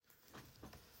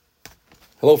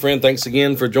Hello, friend. Thanks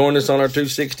again for joining us on our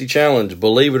 260 challenge.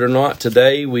 Believe it or not,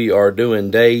 today we are doing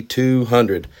day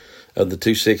 200 of the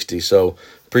 260. So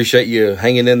appreciate you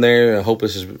hanging in there. I hope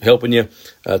this is helping you.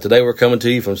 Today we're coming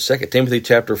to you from 2 Timothy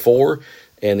chapter 4,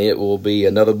 and it will be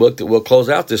another book that we'll close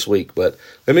out this week. But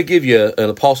let me give you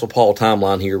an Apostle Paul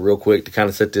timeline here real quick to kind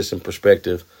of set this in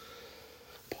perspective.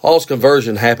 Paul's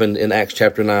conversion happened in Acts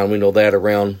chapter 9. We know that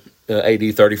around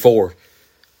AD 34.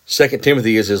 2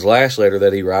 Timothy is his last letter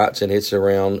that he writes, and it's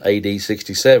around AD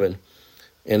 67.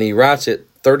 And he writes it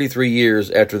 33 years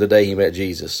after the day he met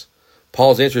Jesus.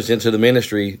 Paul's entrance into the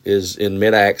ministry is in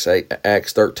mid-Acts,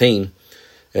 Acts 13,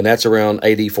 and that's around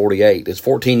AD 48. It's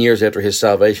 14 years after his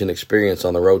salvation experience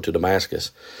on the road to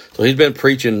Damascus. So he's been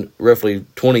preaching roughly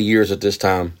 20 years at this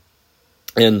time.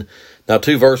 And now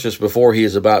 2 verses before he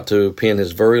is about to pen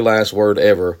his very last word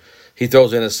ever, he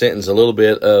throws in a sentence, a little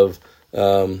bit of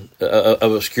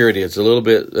obscurity. It's a little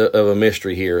bit of a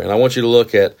mystery here. And I want you to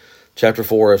look at chapter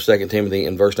 4 of 2 Timothy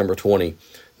and verse number 20.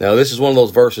 Now, this is one of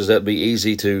those verses that'd be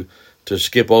easy to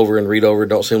skip over and read over. It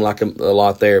don't seem like a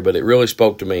lot there, but it really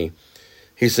spoke to me.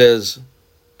 He says,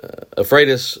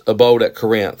 Epaphroditus abode at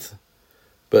Corinth,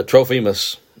 but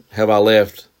Trophimus have I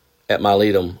left at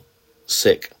Miletum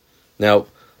sick. Now,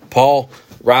 Paul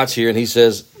writes here and he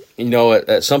says,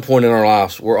 at some point in our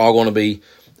lives, we're all going to be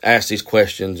ask these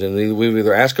questions, and we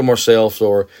either ask them ourselves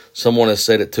or someone has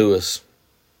said it to us.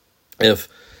 If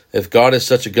God is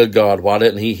such a good God, why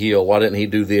didn't he heal? Why didn't he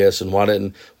do this? And why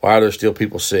are there still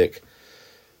people sick?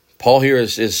 Paul here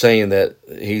is saying that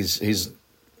he's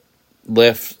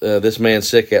left this man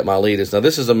sick at Miletus. Now,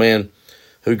 this is a man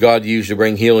who God used to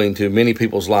bring healing to many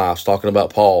people's lives, talking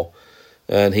about Paul.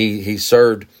 And he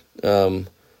served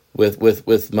with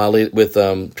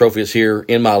Trophimus here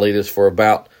in Miletus for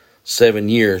about 7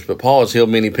 years, but Paul has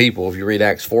healed many people. If you read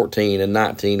Acts 14 and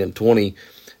 19 and 20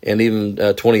 and even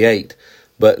 28,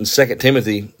 but in 2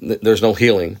 Timothy, there's no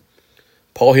healing.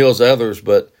 Paul heals others,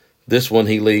 but this one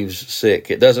he leaves sick.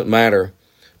 It doesn't matter.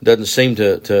 It doesn't seem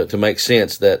to make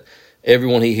sense that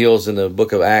everyone he heals in the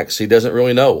book of Acts, he doesn't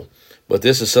really know. But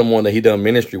this is someone that he done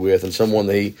ministry with and someone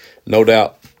that he no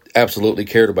doubt absolutely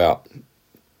cared about.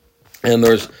 And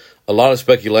there's a lot of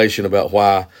speculation about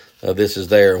why this is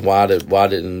there. Why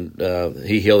didn't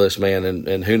he heal this man?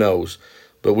 And who knows?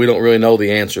 But we don't really know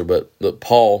the answer. But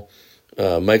Paul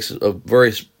makes a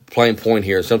very plain point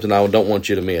here, something I don't want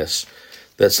you to miss,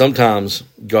 that sometimes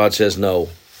God says no.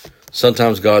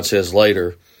 Sometimes God says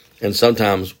later. And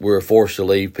sometimes we're forced to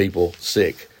leave people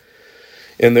sick.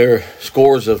 And there are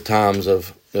scores of times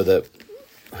that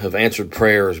have answered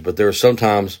prayers, but there are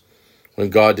sometimes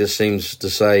when God just seems to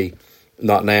say,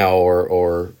 not now,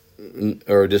 or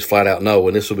just flat out no,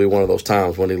 and this will be one of those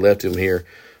times when he left him here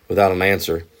without an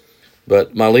answer.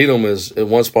 But Miletum is at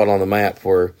one spot on the map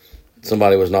where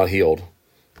somebody was not healed,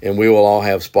 and we will all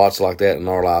have spots like that in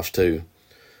our lives too.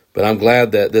 But I'm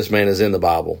glad that this man is in the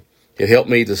Bible. It helped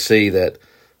me to see that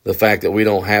the fact that we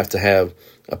don't have to have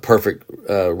a perfect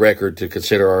record to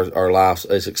consider our lives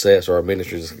a success or our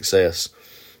ministry a success.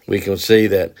 We can see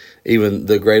that even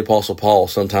the great Apostle Paul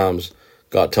sometimes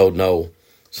got told no.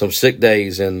 Some sick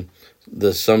days and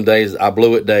some days I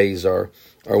blew it days are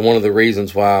one of the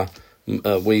reasons why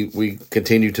we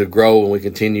continue to grow and we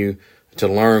continue to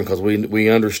learn, because we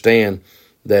understand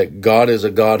that God is a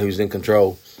God who's in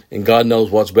control and God knows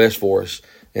what's best for us.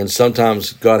 And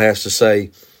sometimes God has to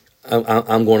say,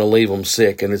 I'm going to leave them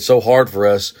sick. And it's so hard for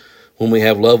us when we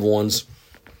have loved ones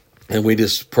and we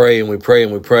just pray and we pray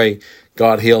and we pray,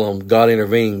 God heal them, God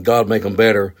intervene, God make them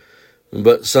better.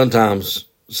 But sometimes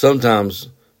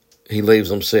he leaves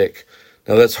them sick.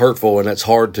 Now that's hurtful and that's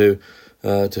hard to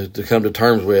come to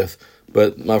terms with.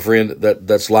 But my friend,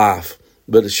 that's life.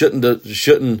 But it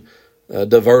shouldn't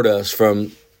divert us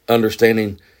from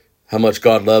understanding how much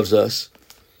God loves us,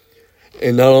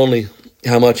 and not only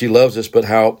how much He loves us, but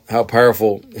how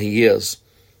powerful He is.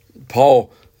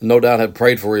 Paul no doubt had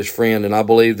prayed for his friend, and I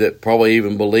believe that probably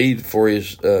even believed for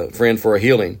his friend for a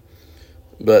healing.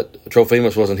 But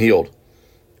Trophimus wasn't healed,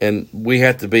 and we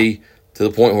have to be to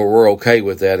the point where we're okay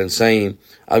with that and saying,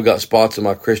 I've got spots in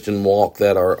my Christian walk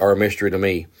that are a mystery to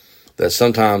me, that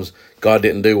sometimes God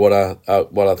didn't do what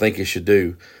I think He should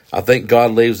do. I think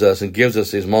God leaves us and gives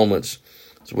us these moments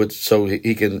so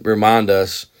He can remind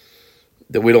us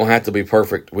that we don't have to be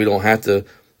perfect. We don't have to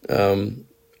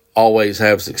always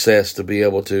have success to be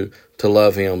able to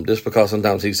love Him. Just because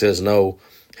sometimes He says no,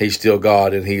 He's still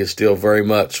God, and He is still very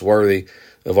much worthy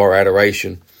of our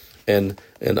adoration. And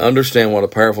understand what a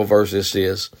powerful verse this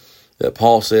is, that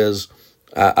Paul says,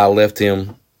 I left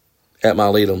him at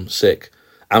Miletum sick.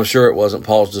 I'm sure it wasn't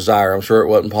Paul's desire. I'm sure it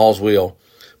wasn't Paul's will.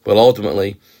 But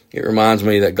ultimately, It reminds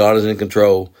me that God is in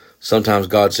control. Sometimes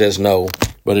God says no,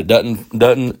 but it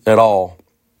doesn't at all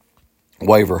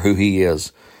waver who He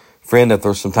is. Friend, if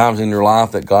there's some times in your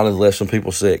life that God has left some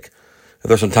people sick, if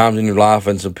there's some times in your life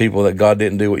and some people that God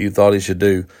didn't do what you thought He should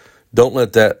do, don't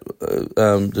let that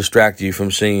distract you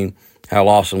from seeing how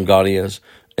awesome God is.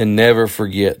 And never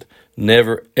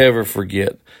ever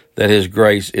forget that His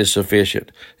grace is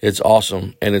sufficient. It's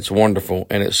awesome, and it's wonderful,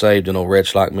 and it saved an old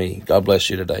wretch like me. God bless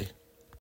you today.